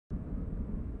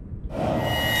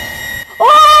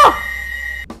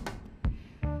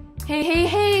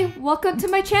Welcome to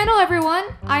my channel, everyone.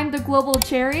 I'm the Global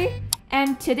Cherry,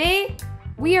 and today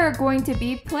we are going to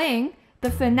be playing the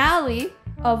finale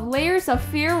of Layers of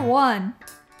Fear 1.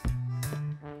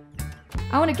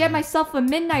 I want to get myself a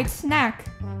midnight snack.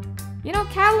 You know,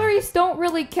 calories don't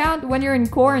really count when you're in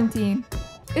quarantine.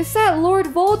 Is that Lord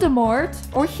Voldemort,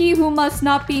 or he who must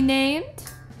not be named?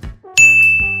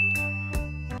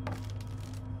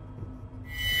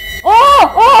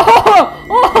 Oh!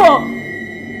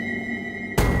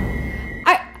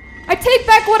 I take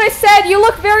back what I said. You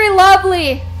look very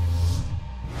lovely.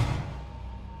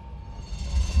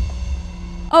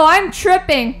 Oh, I'm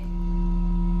tripping.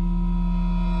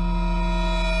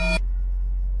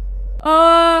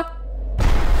 Oh,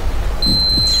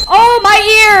 my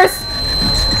ears!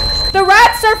 The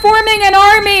rats are forming an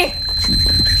army!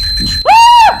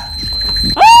 Ah!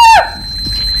 Ah!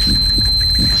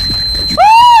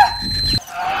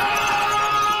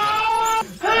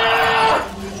 Ah!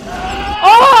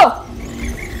 Oh!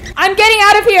 I'm getting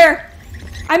out of here!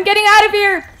 I'm getting out of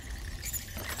here!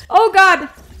 Oh god!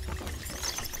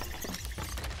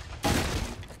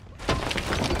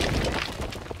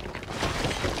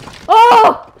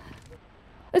 Oh!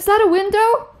 Is that a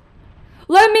window?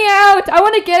 Let me out! I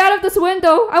want to get out of this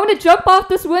window! I want to jump off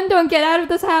this window and get out of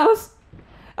this house!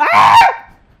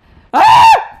 Ah!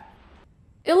 Ah!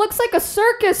 It looks like a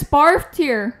circus barfed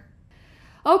here.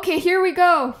 Okay, here we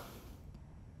go.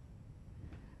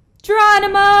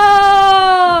 Geronimo!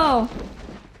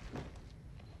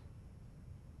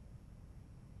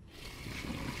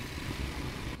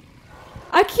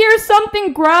 I hear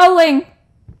something growling.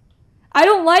 I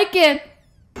don't like it.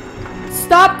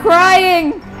 Stop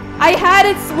crying. I had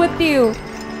it with you.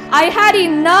 I had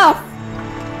enough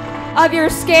of your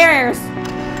scares.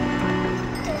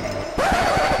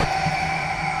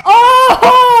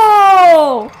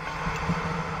 Oh!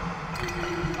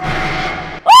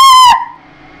 Ah!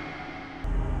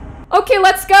 Okay,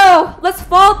 let's go. Let's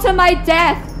fall to my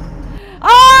death.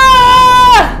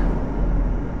 Ah!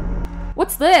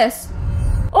 What's this?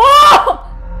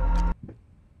 Oh!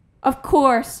 Of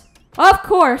course. Of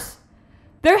course.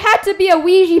 There had to be a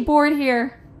Ouija board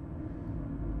here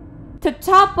to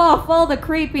top off all the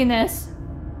creepiness.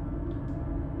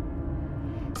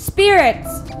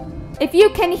 Spirits, if you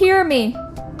can hear me,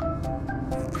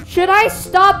 should I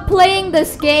stop playing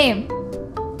this game?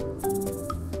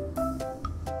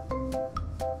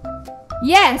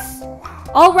 Yes.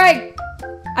 All right.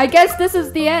 I guess this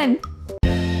is the end.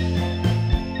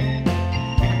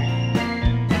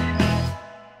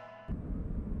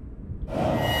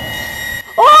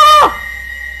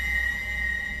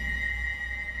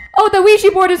 Oh, the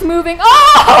Ouija board is moving.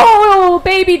 Oh,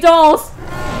 baby dolls.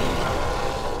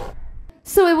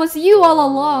 So it was you all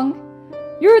along.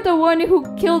 You're the one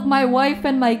who killed my wife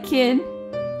and my kid.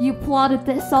 You plotted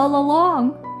this all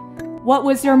along. What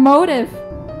was your motive?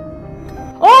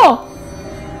 Oh!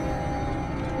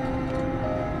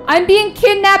 I'm being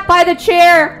kidnapped by the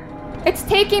chair. It's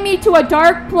taking me to a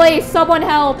dark place. Someone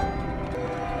help.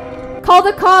 Call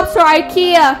the cops or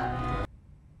IKEA.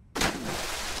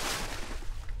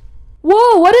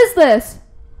 Whoa, what is this?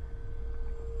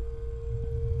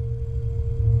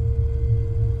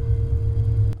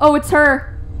 Oh, it's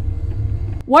her.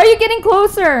 Why are you getting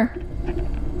closer?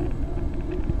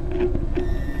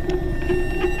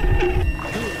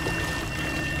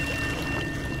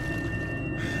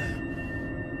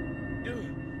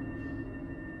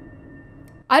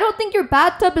 I don't think your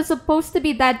bathtub is supposed to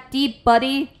be that deep,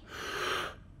 buddy.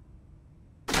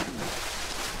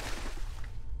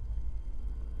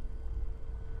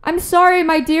 I'm sorry,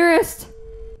 my dearest.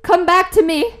 Come back to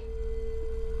me.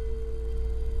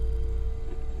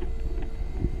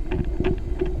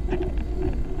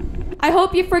 I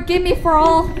hope you forgive me for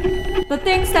all the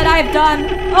things that I've done.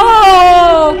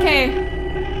 Oh, okay.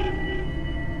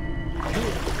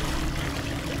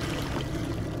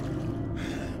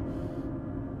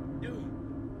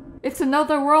 It's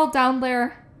another world down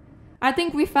there. I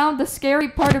think we found the scary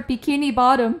part of Bikini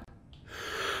Bottom.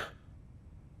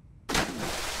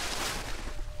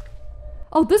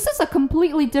 Oh, this is a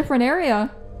completely different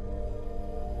area.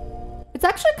 It's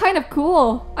actually kind of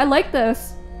cool. I like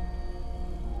this.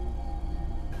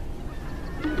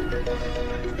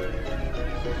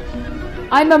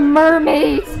 I'm a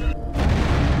mermaid.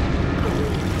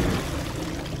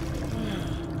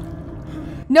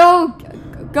 No,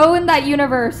 go in that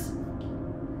universe.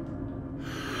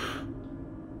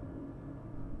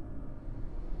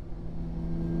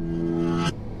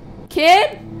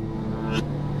 Kid?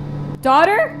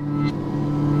 Daughter?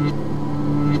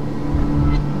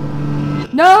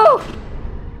 No!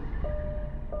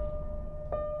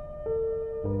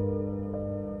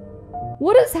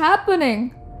 is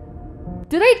happening?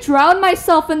 Did I drown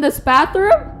myself in this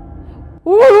bathroom?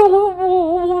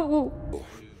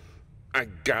 I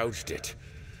gouged it.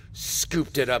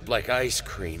 Scooped it up like ice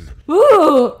cream.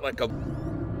 Ooh. Like a...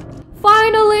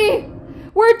 Finally!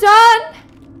 We're done!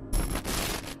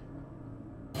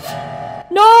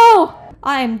 No!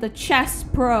 I'm the chess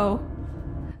pro.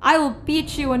 I will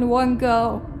beat you in one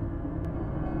go.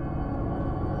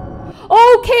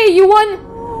 Okay, you won!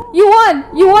 You won!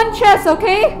 You won chess,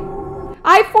 okay?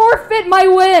 I forfeit my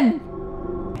win!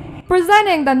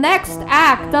 Presenting the next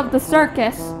act of the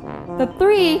circus, the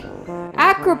 3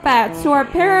 acrobats who are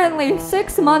apparently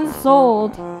 6 months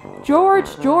old.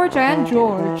 George, George, and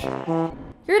George.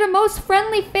 You're the most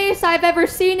friendly face I've ever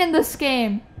seen in this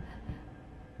game.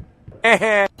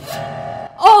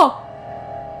 Oh!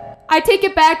 I take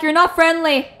it back, you're not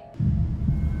friendly.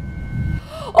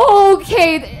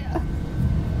 Okay.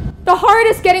 The heart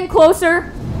is getting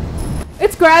closer.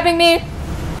 It's grabbing me.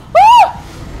 Ah!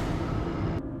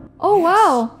 Oh,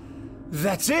 wow.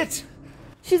 That's it!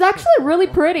 She's actually really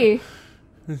pretty.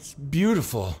 It's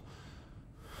beautiful.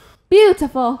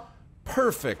 Beautiful.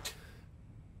 Perfect.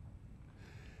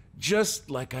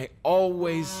 Just like I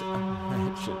always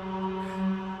imagined.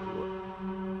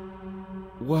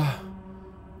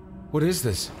 What is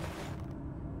this?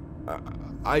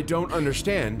 I don't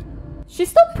understand. She's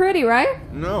still pretty, right?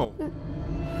 No.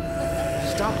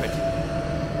 Stop it.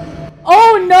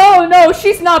 Oh, no,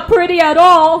 she's not pretty at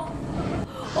all.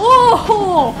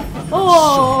 Oh!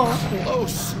 Oh! So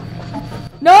close.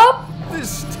 Nope!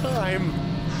 This time,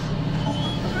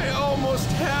 I almost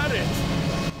had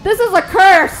it. This is a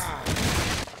curse!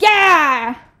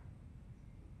 Yeah!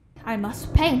 I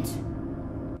must paint.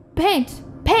 Paint,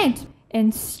 paint,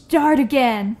 and start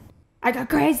again. I got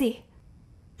crazy.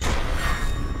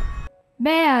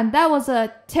 Man, that was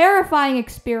a terrifying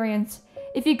experience.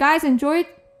 If you guys enjoyed,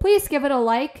 please give it a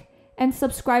like and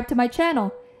subscribe to my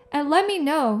channel. And let me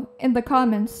know in the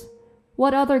comments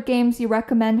what other games you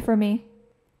recommend for me.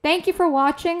 Thank you for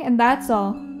watching, and that's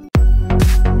all.